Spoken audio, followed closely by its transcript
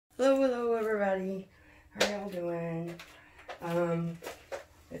Hello everybody. How y'all doing?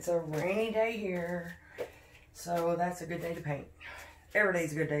 It's a rainy day here, so that's a good day to paint. Every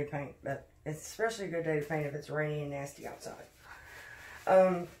day's a good day to paint, but it's especially a good day to paint if it's rainy and nasty outside.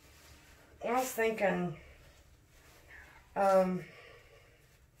 I was thinking, I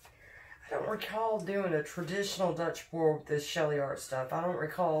don't recall doing a traditional Dutch pour with this sheleeart stuff. I don't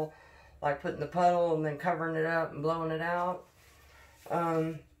recall like putting the puddle and then covering it up and blowing it out.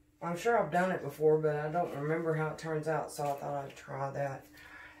 I'm sure I've done it before, but I don't remember how it turns out, so I thought I'd try that.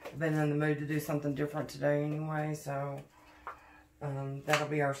 I've been in the mood to do something different today anyway, so that'll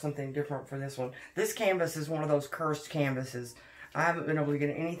be our something different for this one. This canvas is one of those cursed canvases. I haven't been able to get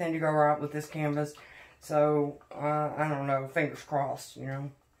anything to go right with this canvas, so I don't know, fingers crossed, you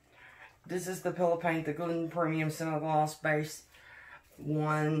know. This is the Pillow Paint, the Gluten Premium Semi-Gloss Base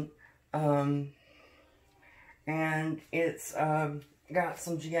one, and it's got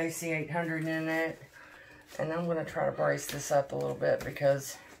some GAC 800 in it, and I'm going to try to brace this up a little bit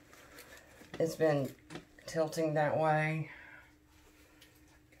because it's been tilting that way.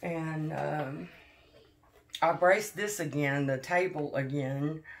 And I braced this again, the table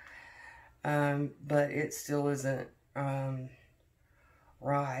again, but it still isn't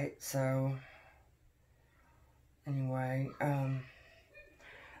right. So anyway, I'm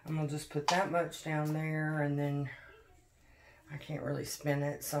going to just put that much down there, and then I can't really spin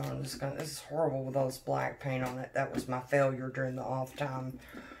it, so I'm just going to, this is horrible with all this black paint on it. That was my failure during the off time.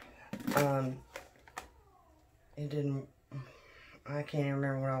 It didn't, I can't even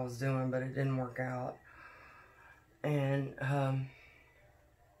remember what I was doing, but it didn't work out. And,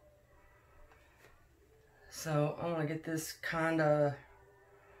 so I'm going to get this kind of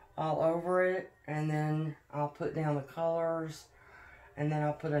all over it, and then I'll put down the colors, and then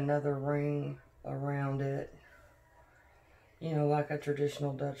I'll put another ring around it. You know, like a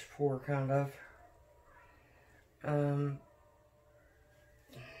traditional Dutch pour, kind of.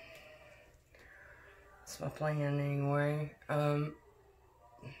 That's my plan, anyway.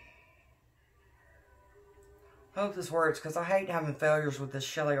 Hope this works, because I hate having failures with this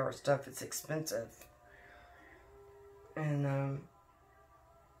sheleeart stuff. It's expensive. And,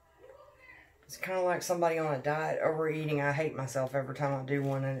 it's kind of like somebody on a diet, overeating. I hate myself every time I do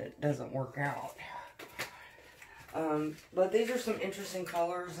one, and it doesn't work out. But these are some interesting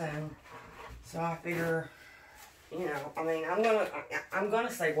colors, and so I figure, you know, I mean, I'm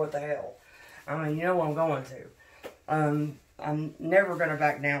gonna say what the hell. I mean, you know I'm going to. I'm never gonna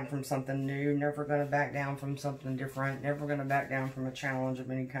back down from something new, never gonna back down from something different, never gonna back down from a challenge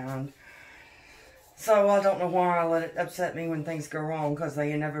of any kind. So I don't know why I let it upset me when things go wrong, because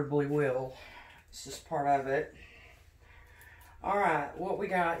they inevitably will. It's just part of it. Alright, what we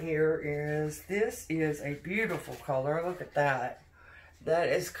got here is, this is a beautiful color. Look at that. That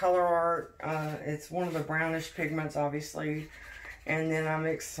is Color Art. It's one of the brownish pigments, obviously. And then I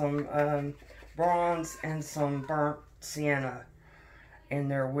mixed some bronze and some burnt sienna in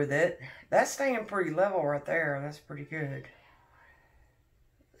there with it. That's staying pretty level right there. That's pretty good.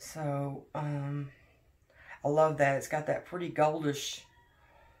 So, I love that. It's got that pretty goldish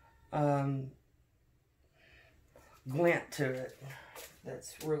glint to it.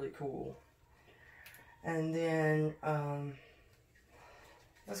 That's really cool. And then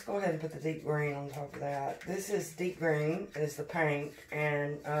let's go ahead and put the deep green on top of that. This is deep green, is the paint,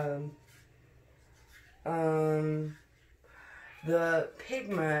 and the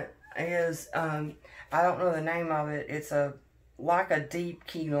pigment is I don't know the name of it. It's like a deep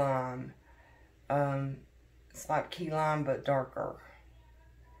key lime. It's like key lime but darker.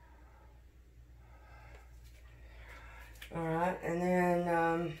 Alright, and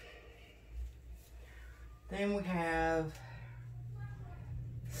then we have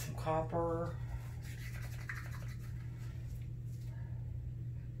some copper.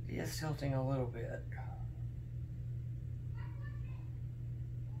 It is tilting a little bit.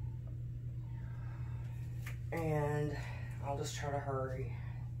 And I'll just try to hurry.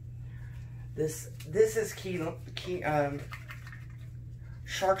 This is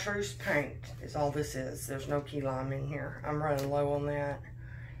chartreuse paint is all this is. There's no key lime in here. I'm running low on that,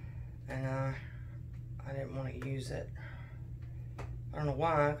 and I didn't want to use it. I don't know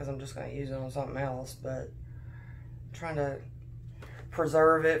why, because I'm just going to use it on something else, but I'm trying to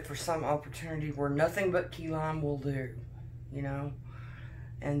preserve it for some opportunity where nothing but key lime will do, you know.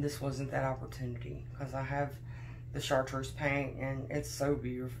 And this wasn't that opportunity, because I have the chartreuse paint, and it's so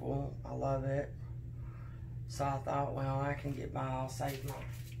beautiful. I love it. So I thought, well, I can get by. I'll save my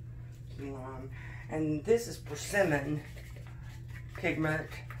key lime. And this is persimmon pigment,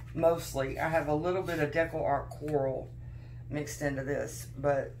 mostly. I have a little bit of Deco Art Coral mixed into this,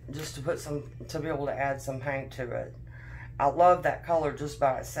 but just to put some, to be able to add some paint to it. I love that color just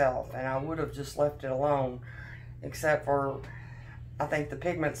by itself, and I would have just left it alone, except for I think the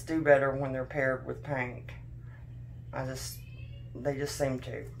pigments do better when they're paired with paint. They just seem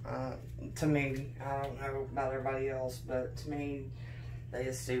to me. I don't know about everybody else, but to me, they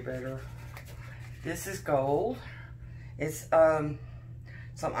just do better. This is gold. It's some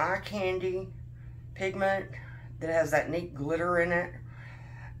eye candy pigment that has that neat glitter in it,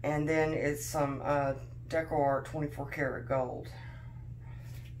 and then it's some acrylic 24 karat gold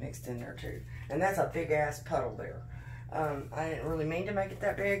mixed in there too. And that's a big ass puddle there. I didn't really mean to make it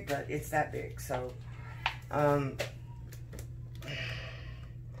that big, but it's that big. So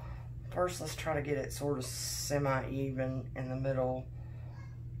first let's try to get it sort of semi-even in the middle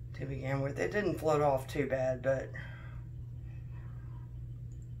to begin with. It didn't float off too bad, but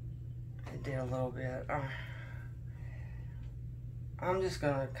it did a little bit. I'm just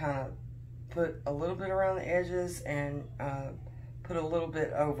gonna kind of put a little bit around the edges and put a little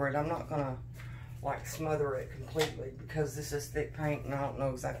bit over it. I'm not gonna like smother it completely because this is thick paint and I don't know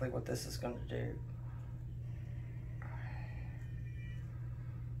exactly what this is gonna do.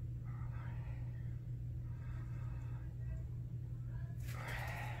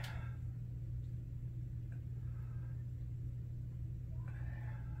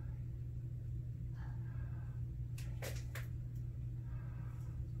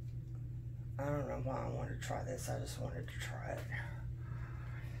 I don't know why I wanted to try this. I just wanted to try it.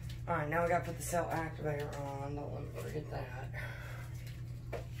 Alright, now we gotta put the cell activator on. Don't let me forget that.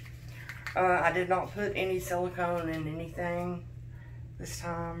 I did not put any silicone in anything this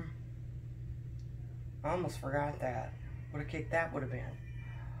time. I almost forgot that. What a kick that would have been.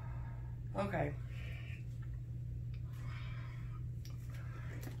 Okay.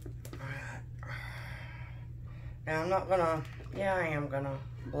 Alright. Now I'm not gonna, yeah, I am gonna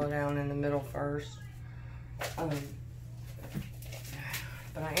blow down in the middle first.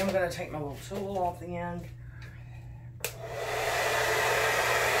 But I am going to take my little tool off the end.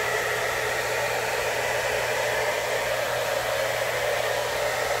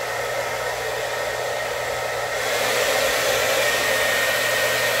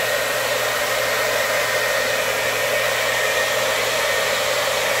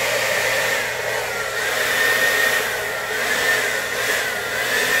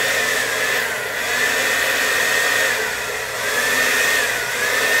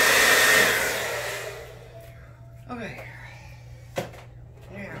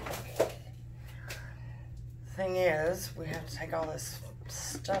 Thing is, we have to take all this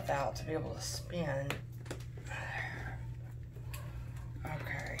stuff out to be able to spin.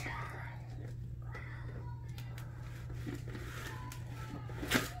 Okay.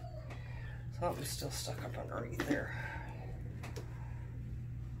 Something's still stuck up underneath there.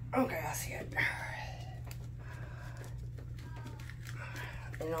 Okay, I see it.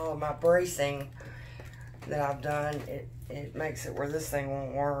 And all of my bracing that I've done, it makes it where this thing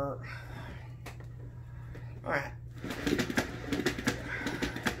won't work. Alright.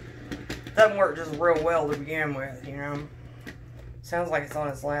 Doesn't work just real well to begin with, you know. Sounds like it's on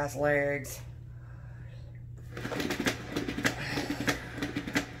its last legs.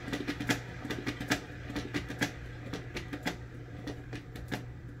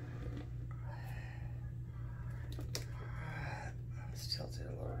 Let's tilt it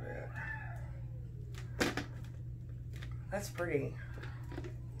a little bit. That's pretty.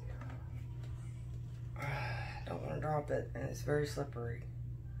 Don't want to drop it, and it's very slippery.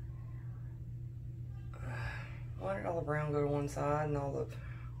 Why did all the brown go to one side and all the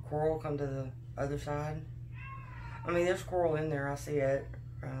coral come to the other side? I mean, there's coral in there, I see it.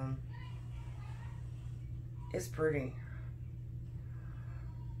 It's pretty.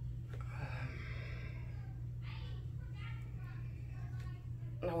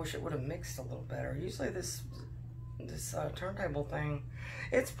 I wish it would have mixed a little better. Usually this turntable thing,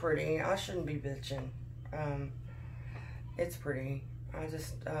 it's pretty. I shouldn't be bitching. It's pretty. I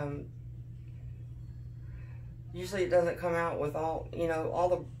just, usually it doesn't come out with all, you know, all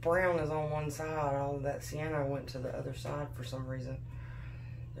the brown is on one side. All of that sienna went to the other side for some reason.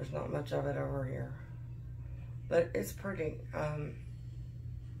 There's not much of it over here. But it's pretty. And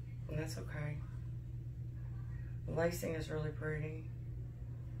that's okay. The lacing is really pretty.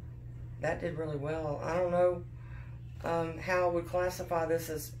 That did really well. I don't know how I would classify this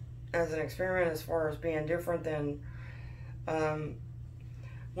as an experiment as far as being different than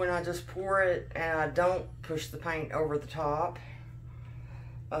when I just pour it and I don't push the paint over the top.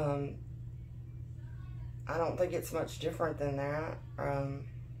 I don't think it's much different than that. I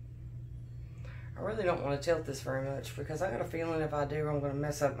I really don't want to tilt this very much because I got a feeling if I do, I'm going to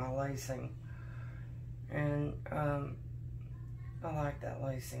mess up my lacing. And I like that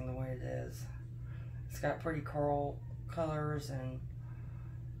lacing the way it is. It's got pretty coral colors and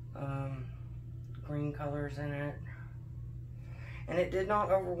green colors in it. And it did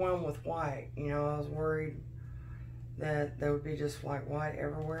not overwhelm with white. You know, I was worried that there would be just like white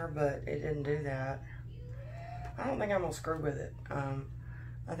everywhere, but it didn't do that. I don't think I'm going to screw with it.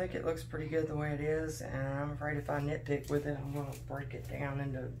 I think it looks pretty good the way it is, and I'm afraid if I nitpick with it, I'm going to break it down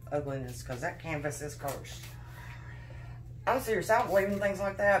into ugliness, because that canvas is cursed. I'm serious, I don't believe in things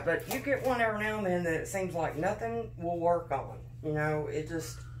like that, but you get one every now and then that it seems like nothing will work on. You know, it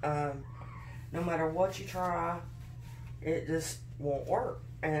just, no matter what you try, it just won't work.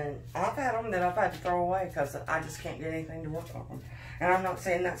 And I've had them that I've had to throw away because I just can't get anything to work on them. And I'm not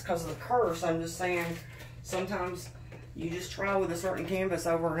saying that's because of the curse, I'm just saying sometimes you just try with a certain canvas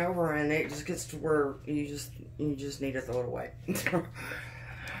over and over, and it just gets to where you just need to throw it away.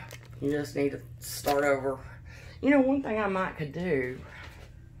 You just need to start over. You know, one thing I might could do,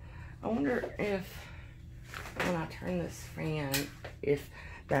 I wonder if when I turn this fan, if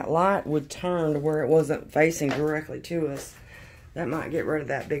that light would turn to where it wasn't facing directly to us. That might get rid of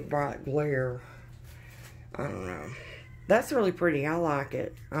that big bright glare. I don't know. That's really pretty. I like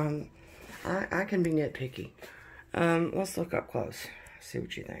it. I can be nitpicky. Let's look up close. See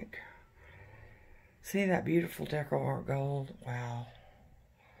what you think. See that beautiful Deco Art gold? Wow.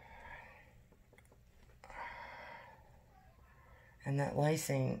 And that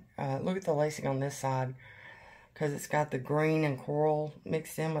lacing. Look at the lacing on this side. Because it's got the green and coral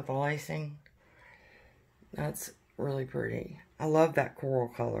mixed in with the lacing. That's really pretty. I love that coral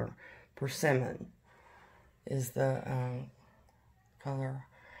color. Persimmon is the color.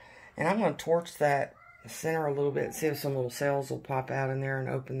 And I'm going to torch that center a little bit, see if some little cells will pop out in there and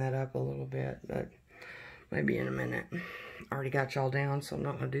open that up a little bit, but maybe in a minute. I already got y'all down, so I'm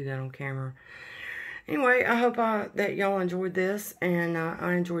not going to do that on camera. Anyway, I hope that y'all enjoyed this, and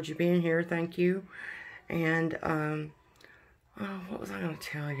I enjoyed you being here. Thank you. And what was I going to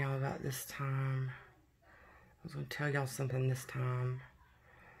tell y'all about this time? I was going to tell y'all something this time.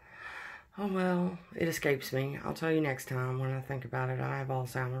 Oh, well, it escapes me. I'll tell you next time when I think about it. I have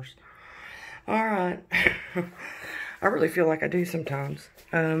Alzheimer's. Alright. I really feel like I do sometimes.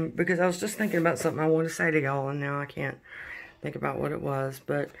 Because I was just thinking about something I wanted to say to y'all, and now I can't think about what it was.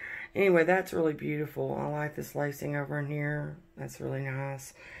 But anyway, that's really beautiful. I like this lacing over in here. That's really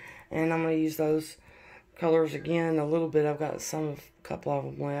nice. And I'm going to use those colors again a little bit. I've got a couple of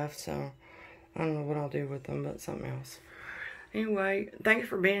them left, so I don't know what I'll do with them, but something else. Anyway, thanks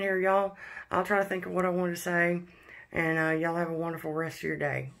for being here, y'all. I'll try to think of what I wanted to say. And y'all have a wonderful rest of your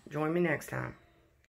day. Join me next time.